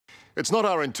It's not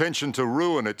our intention to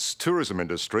ruin its tourism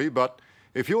industry, but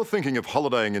if you're thinking of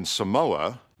holidaying in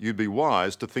Samoa, you'd be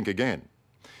wise to think again.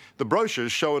 The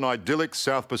brochures show an idyllic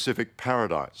South Pacific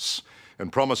paradise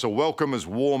and promise a welcome as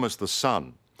warm as the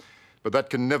sun. But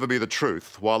that can never be the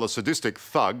truth, while a sadistic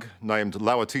thug named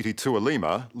Lauititi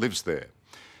Tualima lives there.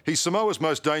 He's Samoa's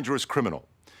most dangerous criminal.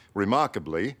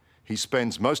 Remarkably, he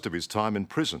spends most of his time in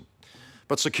prison.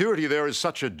 But security there is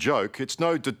such a joke, it's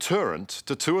no deterrent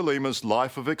to Tualima's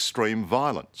life of extreme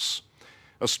violence.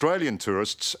 Australian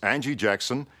tourists Angie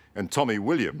and Tommy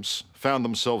Williams found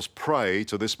themselves prey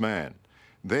to this man.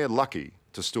 They're lucky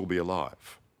to still be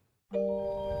alive.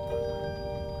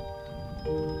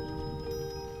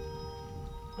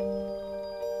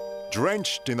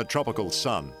 Drenched in the tropical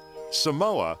sun,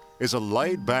 Samoa is a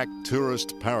laid-back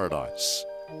tourist paradise,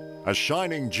 a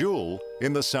shining jewel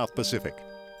in the South Pacific.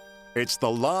 It's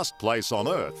the last place on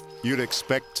Earth you'd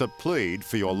expect to plead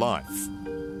for your life.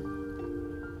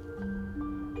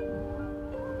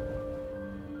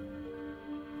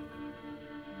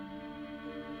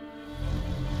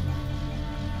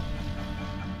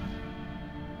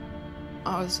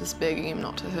 I was just begging him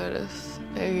not to hurt us,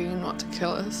 begging him not to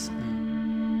kill us.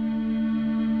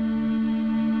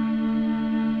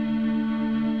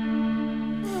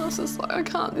 I was just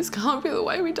like, this can't be the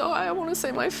way we die. I want to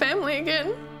see my family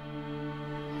again.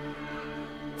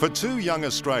 For two young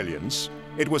Australians,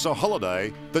 it was a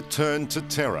holiday that turned to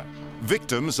terror,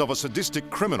 victims of a sadistic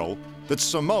criminal that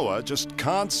Samoa just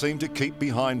can't seem to keep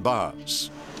behind bars.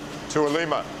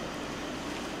 Tualima,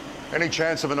 any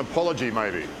chance of an apology,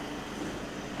 maybe?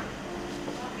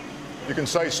 You can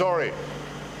say sorry.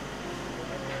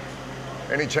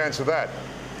 Any chance of that?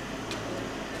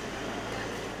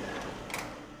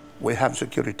 We have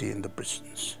security in the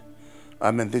prisons.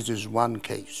 I mean, this is one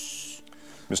case.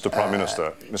 Mr. Prime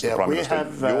Minister,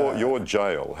 your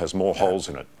jail has more holes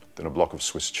in it than a block of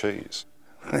Swiss cheese.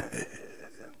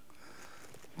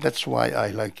 That's why I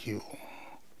like you,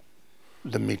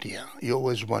 the media. You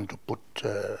always want to put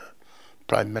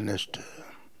Prime Minister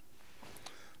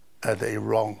at a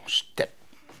wrong step.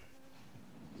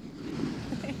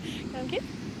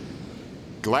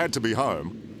 Glad to be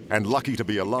home and lucky to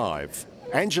be alive,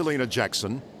 Angelina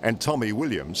Jackson and Tommy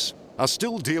Williams are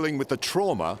still dealing with the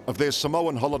trauma of their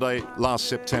Samoan holiday last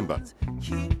September.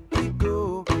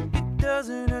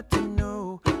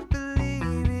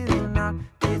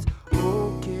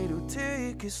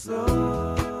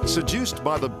 Seduced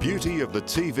by the beauty of the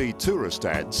TV tourist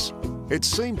ads, it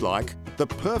seemed like the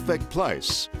perfect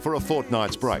place for a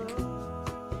fortnight's break.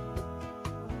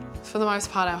 For the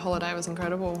most part, our holiday was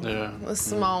incredible. Yeah. The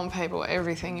Samoan people were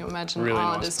everything you imagine really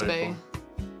islanders to be.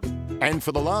 And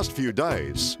for the last few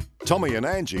days, Tommy and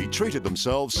Angie treated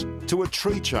themselves to a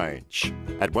tree change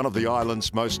at one of the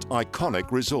island's most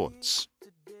iconic resorts.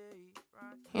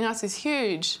 You know, it's this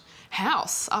huge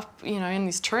house up, in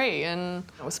this tree, and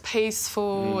it was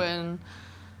peaceful and,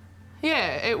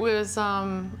 yeah, it was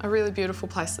a really beautiful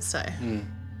place to stay.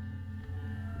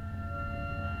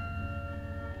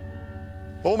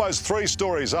 Almost 3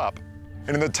 stories up,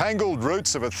 and in the tangled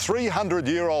roots of a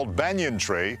 300-year-old banyan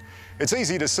tree, it's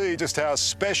easy to see just how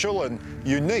special and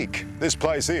unique this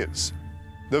place is.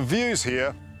 The views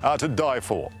here are to die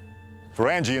for. For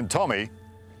Angie and Tommy,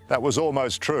 that was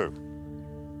almost true.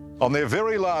 On their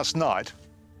very last night,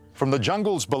 from the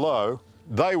jungles below,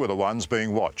 they were the ones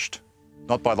being watched.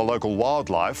 Not by the local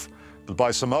wildlife, but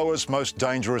by Samoa's most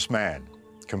dangerous man.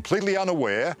 Completely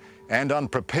unaware and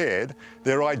unprepared,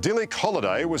 their idyllic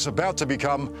holiday was about to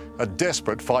become a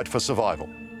desperate fight for survival.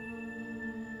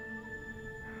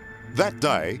 That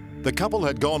day, the couple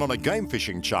had gone on a game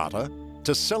fishing charter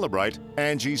to celebrate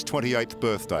Angie's 28th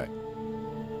birthday.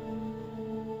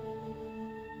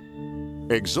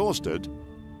 Exhausted,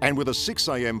 and with a 6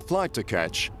 a.m. flight to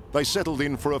catch, they settled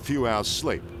in for a few hours'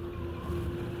 sleep.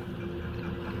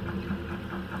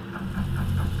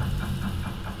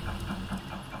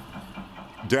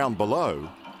 Down below,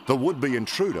 the would-be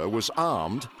intruder was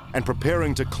armed and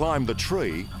preparing to climb the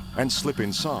tree and slip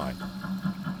inside.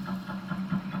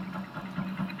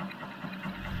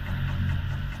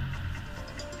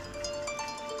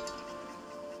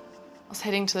 I was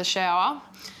heading to the shower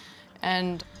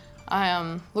and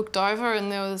I looked over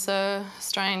and there was a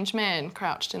strange man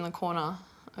crouched in the corner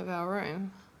of our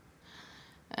room.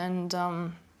 And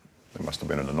There must have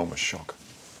been an enormous shock.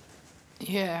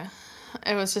 Yeah,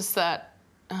 it was just that,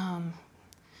 I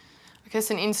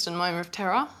guess, an instant moment of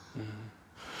terror.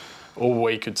 All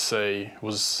we could see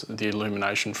was the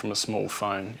illumination from a small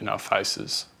phone in our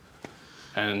faces.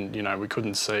 And, we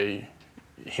couldn't see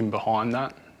him behind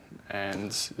that,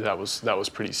 and that was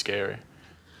pretty scary.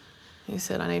 He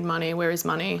said, "I need money. Where is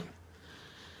money?"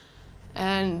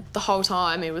 And the whole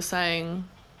time he was saying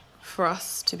for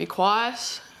us to be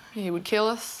quiet, he would kill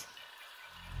us.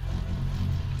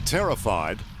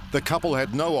 Terrified, the couple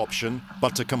had no option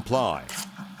but to comply.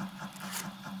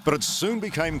 But it soon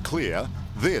became clear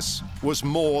this was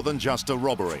more than just a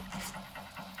robbery.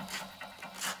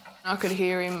 I could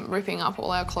hear him ripping up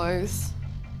all our clothes.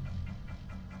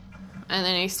 And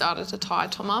then he started to tie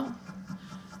Tom up,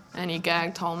 and he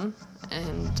gagged Tom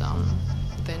and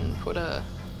then put a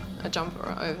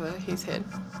jumper over his head.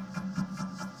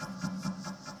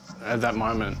 At that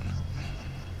moment,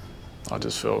 I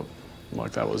just felt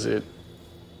like that was it.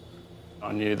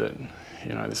 I knew that,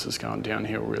 you know, this was going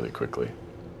downhill really quickly.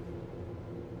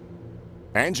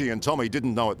 Angie and Tommy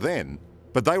didn't know it then,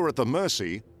 but they were at the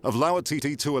mercy of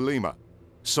Lauititi Tualima,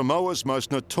 Samoa's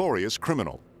most notorious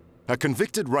criminal, a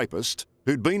convicted rapist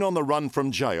who'd been on the run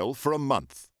from jail for a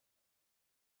month.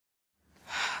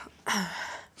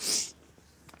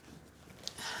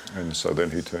 And so then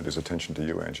he turned his attention to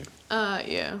you, Angie.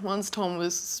 Yeah, once Tom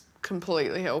was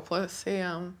completely helpless, he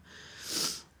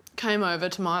came over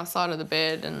to my side of the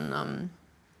bed and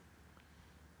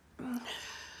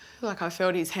like I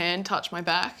felt his hand touch my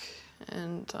back,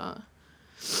 and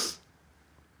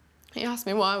he asked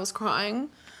me why I was crying.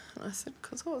 And I said,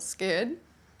 because I was scared.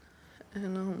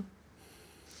 And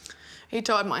he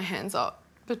tied my hands up,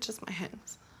 but just my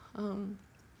hands.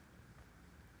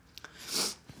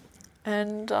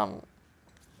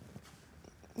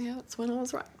 Yeah, that's when I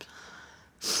was raped.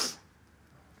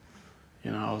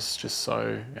 You know, I was just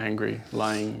so angry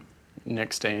laying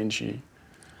next to Angie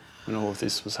when all of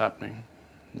this was happening.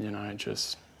 You know,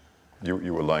 just...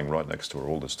 You were laying right next to her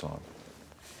all this time?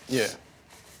 Yeah.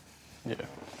 Yeah.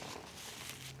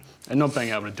 And not being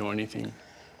able to do anything,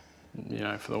 you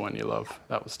know, for the one you love,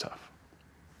 that was tough.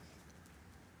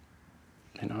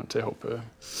 You know, to help her.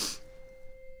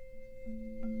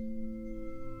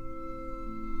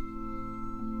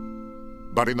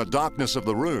 But in the darkness of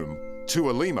the room,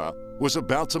 Tualima was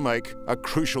about to make a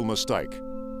crucial mistake.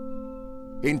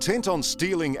 Intent on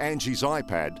stealing Angie's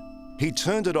iPad, he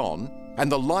turned it on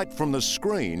and the light from the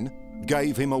screen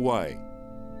gave him away.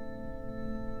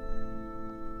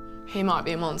 He might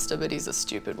be a monster, but he's a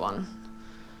stupid one.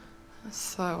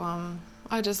 So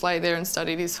I just lay there and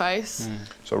studied his face.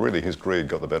 So really his greed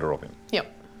got the better of him?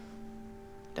 Yep,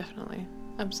 definitely,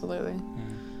 absolutely.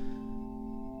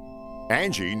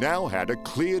 Angie now had a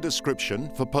clear description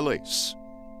for police,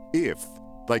 if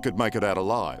they could make it out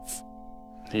alive.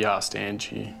 He asked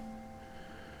Angie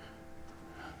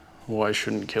why he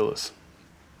shouldn't kill us.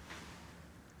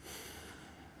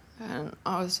 And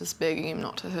I was just begging him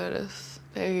not to hurt us,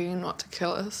 begging him not to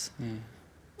kill us. And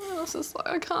I was just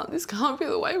like, this can't be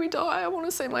the way we die. I want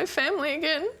to see my family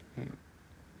again.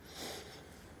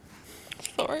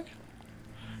 Sorry.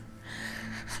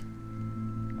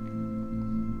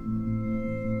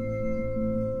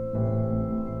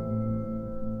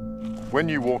 When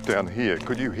you walked down here,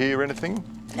 could you hear anything?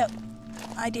 No,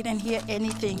 I didn't hear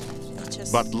anything.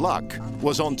 But luck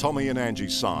was on Tommy and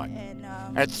Angie's side.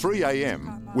 At 3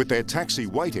 a.m, with their taxi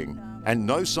waiting and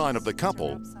no sign of the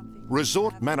couple,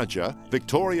 resort manager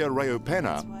Victoria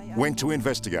Reupena went to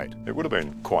investigate. It would have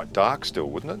been quite dark still,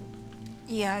 wouldn't it?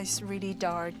 Yeah, it's really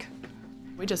dark.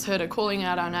 We just heard her calling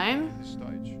out our name,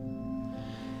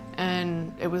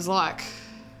 and it was like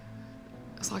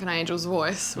an angel's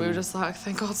voice. We were just like,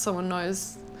 thank God someone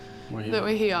knows that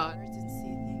we're here.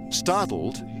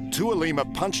 Startled,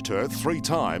 Tualima punched her 3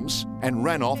 times and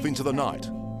ran off into the night.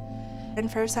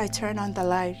 And first I turned on the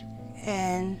light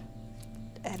and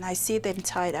I see them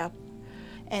tied up.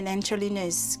 And Angelina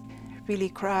is really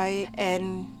crying,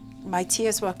 and my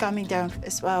tears were coming down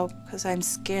as well because I'm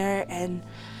scared and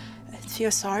I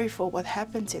feel sorry for what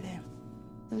happened to them.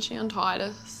 And she untied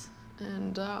us,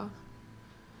 and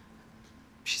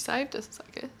she saved us,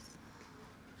 I guess.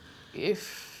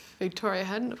 If Victoria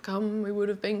hadn't have come, we would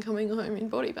have been coming home in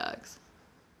body bags.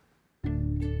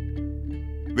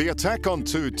 The attack on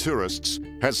 2 tourists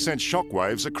has sent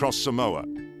shockwaves across Samoa.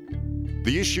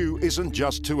 The issue isn't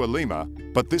just Tualima,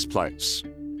 but this place.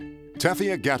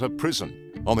 Tafiagata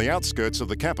Prison, on the outskirts of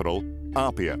the capital,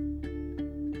 Apia.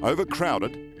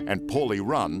 Overcrowded and poorly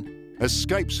run,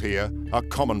 escapes here are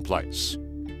commonplace.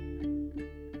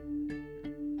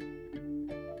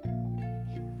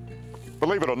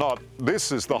 Believe it or not,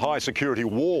 this is the high security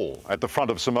wall at the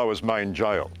front of Samoa's main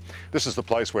jail. This is the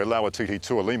place where Lauititi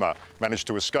Tualima managed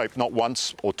to escape not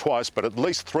once or twice, but at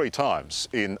least 3 times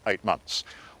in 8 months.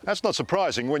 That's not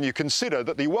surprising when you consider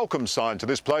that the welcome sign to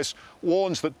this place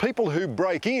warns that people who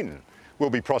break in will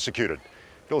be prosecuted.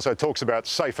 It also talks about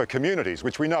safer communities,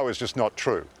 which we know is just not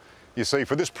true. You see,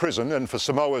 for this prison and for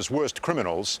Samoa's worst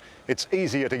criminals, it's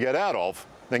easier to get out of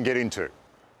than get into.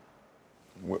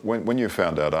 When you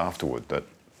found out afterward that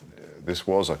this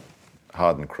was a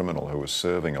hardened criminal who was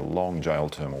serving a long jail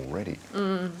term already,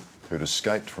 who'd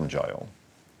escaped from jail,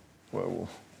 well,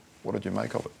 what did you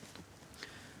make of it?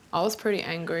 I was pretty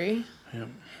angry. Yep.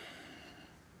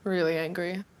 Really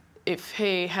angry. If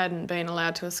he hadn't been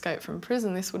allowed to escape from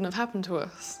prison, this wouldn't have happened to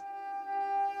us.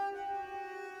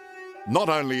 Not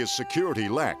only is security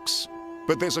lax,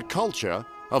 but there's a culture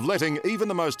of letting even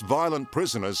the most violent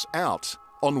prisoners out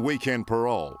on weekend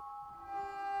parole.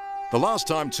 The last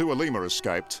time Tualima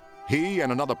escaped, he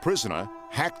and another prisoner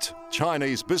hacked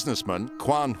Chinese businessman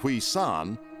Quan Hui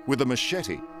San with a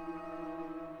machete.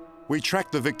 We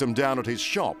tracked the victim down at his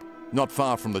shop, not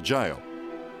far from the jail.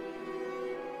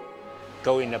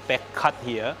 Go in the back cut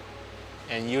here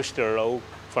and use the rope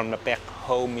from the back,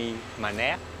 hold me my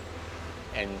neck,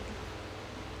 and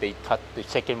they cut the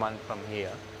second one from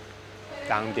here,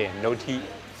 down there, no teeth.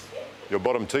 Your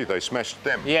bottom teeth, they smashed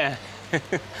them? Yeah,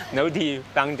 no teeth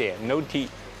down there, no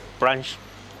teeth, branch,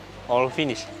 all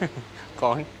finished,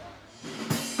 gone.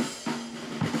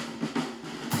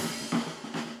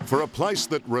 For a place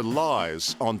that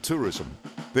relies on tourism,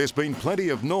 there's been plenty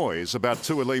of noise about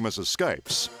Tualima's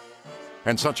escapes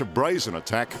and such a brazen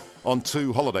attack on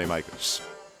 2 holidaymakers.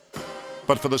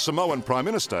 But for the Samoan Prime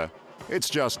Minister, it's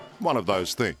just one of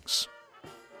those things.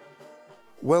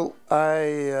 Well,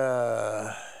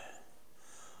 I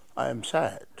am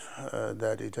sad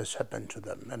that it has happened to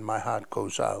them, and my heart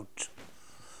goes out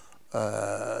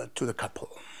to the couple.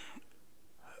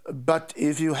 But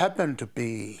if you happen to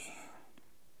be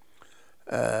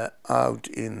out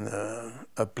in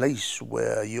a place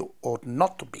where you ought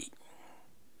not to be,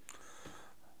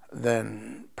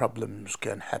 then problems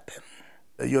can happen.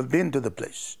 You've been to the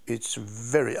place. It's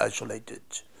very isolated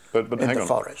But in hang the on.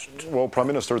 forest. Well, Prime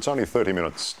Minister, it's only 30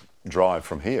 minutes drive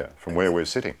from here, from where we're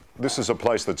sitting. This is a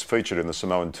place that's featured in the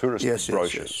Samoan tourist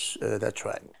brochures. Yes, that's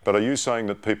right. But are you saying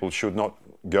that people should not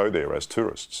go there as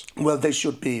tourists? Well, they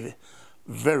should be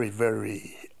very,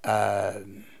 very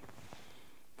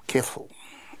careful.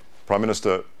 Prime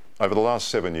Minister, over the last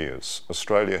 7 years,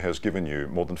 Australia has given you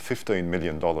more than $15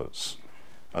 million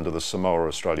under the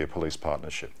Samoa-Australia Police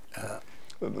Partnership.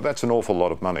 That's an awful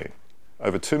lot of money.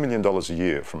 Over $2 million a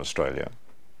year from Australia,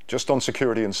 just on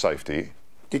security and safety,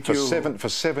 for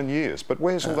 7 years. But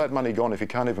where's all that money gone if you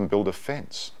can't even build a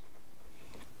fence?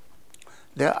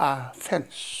 There are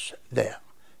fences there.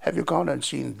 Have you gone and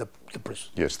seen the prison?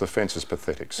 Yes, the fence is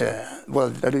pathetic, sir. Well,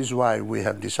 that is why we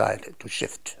have decided to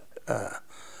shift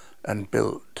and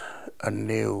build a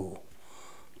new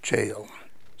jail.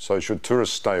 So should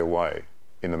tourists stay away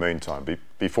in the meantime,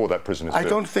 before that prison is built? I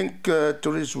don't think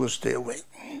tourists will stay away.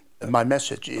 My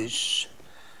message is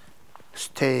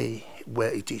stay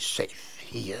where it is safe,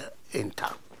 here in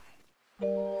town.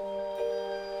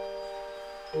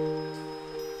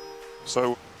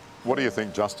 So what do you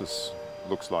think justice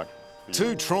looks like?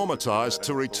 Too traumatised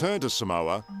to return to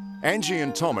Samoa, Angie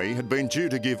and Tommy had been due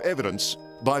to give evidence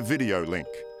by video link,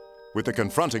 with the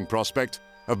confronting prospect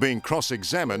of being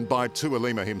cross-examined by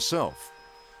Tualima himself.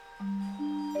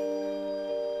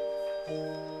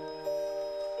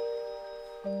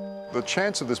 The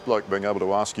chance of this bloke being able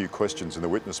to ask you questions in the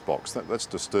witness box, that's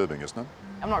disturbing, isn't it?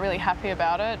 I'm not really happy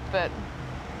about it, but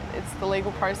it's the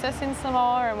legal process in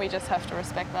Samoa and we just have to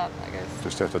respect that, I guess.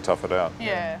 Just have to tough it out.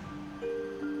 Yeah.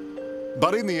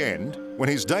 But in the end, when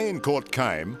his day in court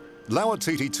came,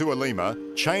 Lauititi Tualima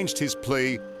changed his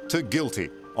plea to guilty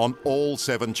on all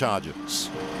 7 charges.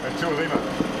 Tualima,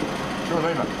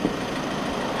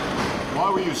 why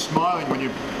were you smiling when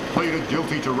you pleaded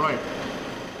guilty to rape?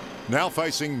 Now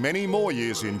facing many more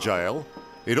years in jail,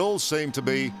 it all seemed to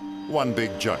be one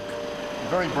big joke.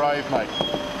 Very brave, mate,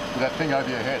 with that thing over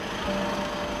your head.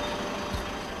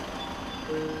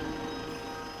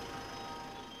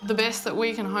 The best that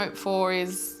we can hope for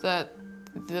is that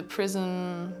the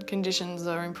prison conditions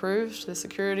are improved, the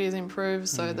security is improved,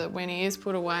 so that when he is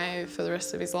put away for the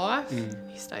rest of his life,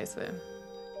 he stays there.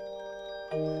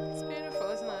 It's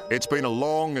beautiful, isn't it? It's been a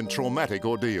long and traumatic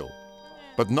ordeal.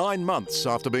 But 9 months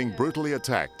after being brutally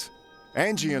attacked,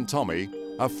 Angie and Tommy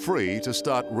are free to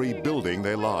start rebuilding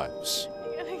their lives.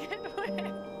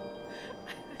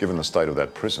 Given the state of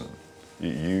that prison,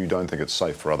 you don't think it's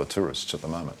safe for other tourists at the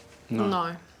moment?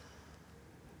 No,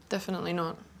 definitely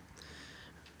not.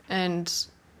 And,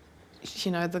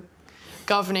 you know, the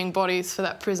governing bodies for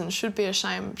that prison should be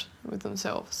ashamed with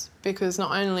themselves, because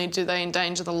not only do they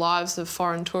endanger the lives of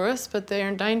foreign tourists, but they're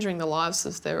endangering the lives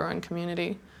of their own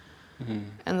community.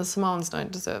 And the Samoans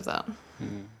don't deserve that.